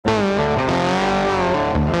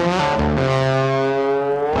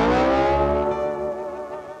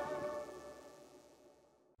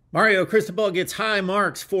Mario Cristobal gets high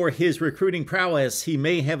marks for his recruiting prowess. He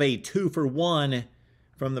may have a 2-for-1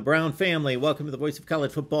 from the Brown family. Welcome to the Voice of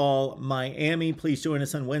College Football, Miami. Please join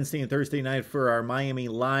us on Wednesday and Thursday night for our Miami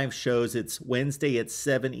live shows. It's Wednesday at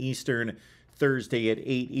 7 Eastern, Thursday at 8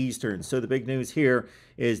 Eastern. So the big news here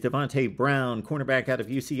is Davonte Brown, cornerback out of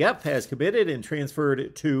UCF, has committed and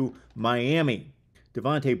transferred to Miami.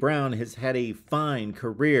 Davonte Brown has had a fine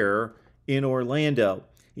career in Orlando.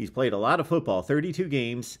 He's played a lot of football, 32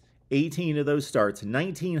 games, 18 of those starts,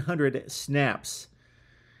 1,900 snaps.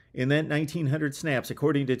 In that 1,900 snaps,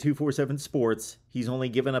 according to 247 Sports, he's only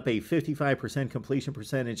given up a 55% completion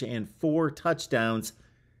percentage and 4 touchdowns,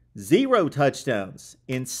 0 touchdowns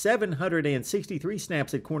in 763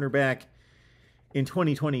 snaps at cornerback in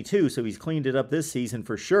 2022. So he's cleaned it up this season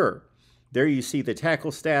for sure. There you see the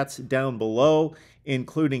tackle stats down below,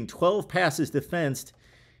 including 12 passes defensed.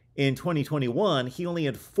 In 2021, he only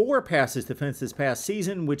had 4 passes defensed this past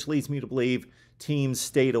season, which leads me to believe teams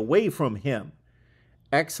stayed away from him.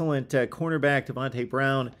 Excellent cornerback Davonte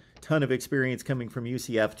Brown, ton of experience coming from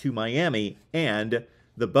UCF to Miami, and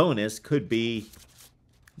the bonus could be,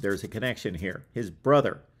 there's a connection here, his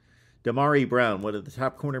brother, Damari Brown, one of the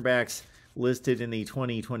top cornerbacks listed in the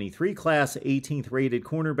 2023 class, 18th rated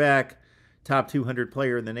cornerback, top 200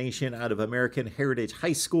 player in the nation out of American Heritage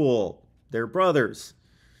High School. They're brothers.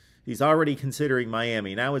 He's already considering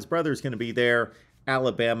Miami. Now his brother's going to be there.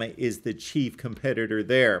 Alabama is the chief competitor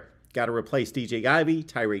there. Got to replace DJ Ivey,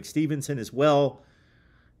 Tyreek Stevenson as well.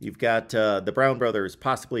 You've got the Brown brothers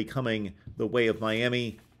possibly coming the way of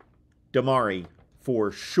Miami. Damari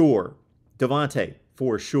for sure. Davonte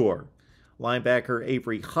for sure. Linebacker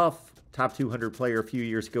Avery Huff, top 200 player a few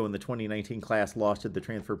years ago in the 2019 class, lost to the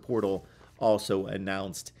transfer portal, also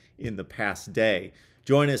announced in the past day.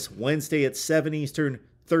 Join us Wednesday at 7 Eastern,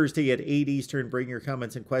 Thursday at 8 Eastern. Bring your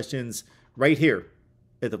comments and questions right here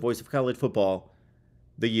at the Voice of College Football,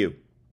 the U.